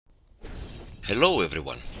Hello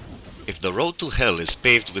everyone! If the road to hell is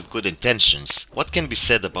paved with good intentions, what can be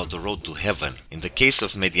said about the road to heaven? In the case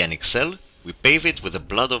of Medianic Cell, we pave it with the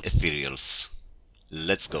blood of ethereals.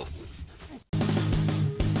 Let's go!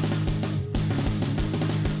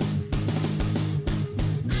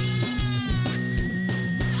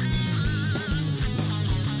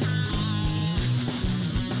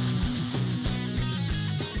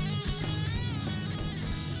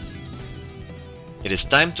 It is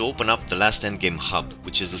time to open up the last endgame hub,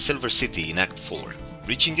 which is the Silver City in Act 4.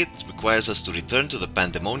 Reaching it requires us to return to the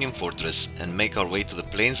Pandemonium Fortress and make our way to the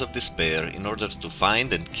Plains of Despair in order to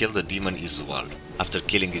find and kill the demon Izual. After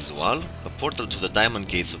killing Izual, a portal to the Diamond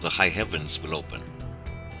Gates of the High Heavens will open.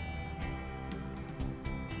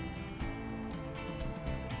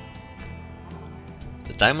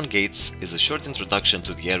 The Diamond Gates is a short introduction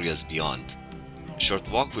to the areas beyond. A short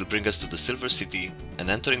walk will bring us to the Silver City, and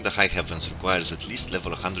entering the High Heavens requires at least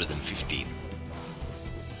level 115.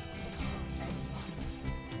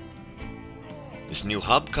 This new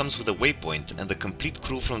hub comes with a waypoint and the complete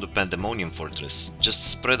crew from the Pandemonium Fortress,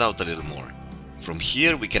 just spread out a little more. From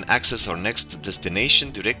here we can access our next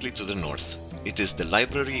destination directly to the north. It is the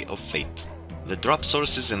Library of Fate. The drop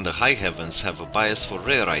sources in the High Heavens have a bias for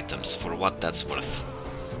rare items, for what that's worth.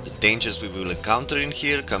 The dangers we will encounter in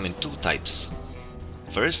here come in two types.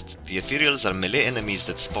 First, the ethereals are melee enemies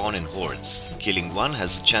that spawn in hordes. Killing one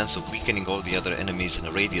has a chance of weakening all the other enemies in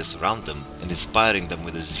a radius around them and inspiring them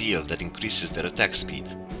with a zeal that increases their attack speed.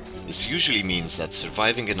 This usually means that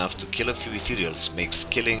surviving enough to kill a few ethereals makes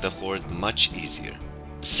killing the horde much easier.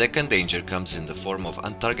 The second danger comes in the form of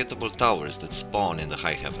untargetable towers that spawn in the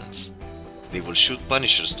High Heavens. They will shoot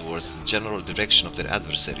punishers towards the general direction of their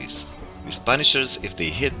adversaries. These punishers, if they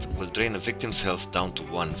hit, will drain a victim's health down to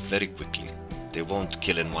 1 very quickly. They won't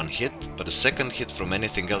kill in one hit, but a second hit from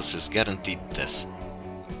anything else is guaranteed death.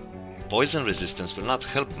 Poison resistance will not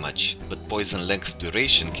help much, but poison length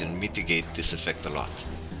duration can mitigate this effect a lot.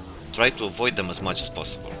 Try to avoid them as much as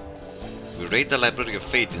possible. We raid the Library of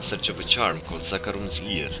Fate in search of a charm called Zakarum's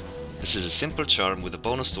Ear. This is a simple charm with a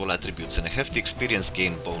bonus to all attributes and a hefty experience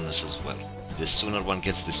gain bonus as well. The sooner one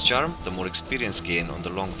gets this charm, the more experience gain on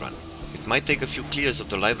the long run. It might take a few clears of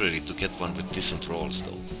the library to get one with decent rolls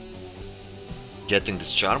though. Getting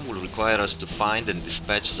this charm will require us to find and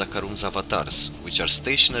dispatch Zakarum's avatars, which are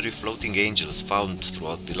stationary floating angels found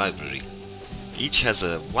throughout the library. Each has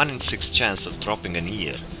a 1 in 6 chance of dropping an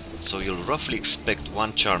ear, so you'll roughly expect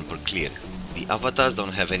 1 charm per clear. The avatars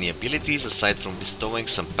don't have any abilities aside from bestowing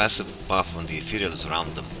some passive buff on the ethereals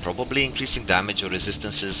around them. Probably increasing damage or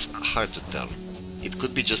resistances, hard to tell. It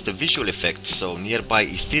could be just a visual effect, so nearby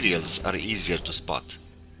ethereals are easier to spot.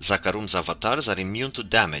 Zakarum's avatars are immune to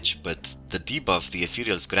damage, but the debuff the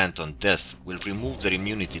ethereals grant on death will remove their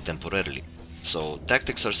immunity temporarily. So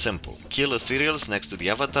tactics are simple. Kill ethereals next to the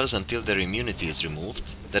avatars until their immunity is removed,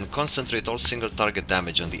 then concentrate all single target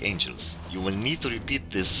damage on the angels. You will need to repeat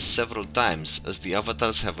this several times as the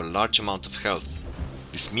avatars have a large amount of health.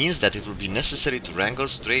 This means that it will be necessary to wrangle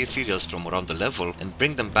stray ethereals from around the level and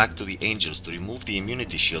bring them back to the angels to remove the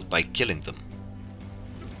immunity shield by killing them.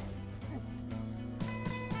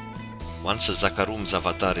 Once a Zakarum's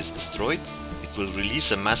avatar is destroyed, it will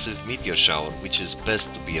release a massive meteor shower, which is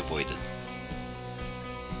best to be avoided.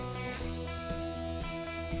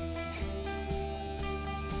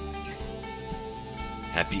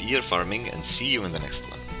 Happy ear farming and see you in the next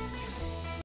one.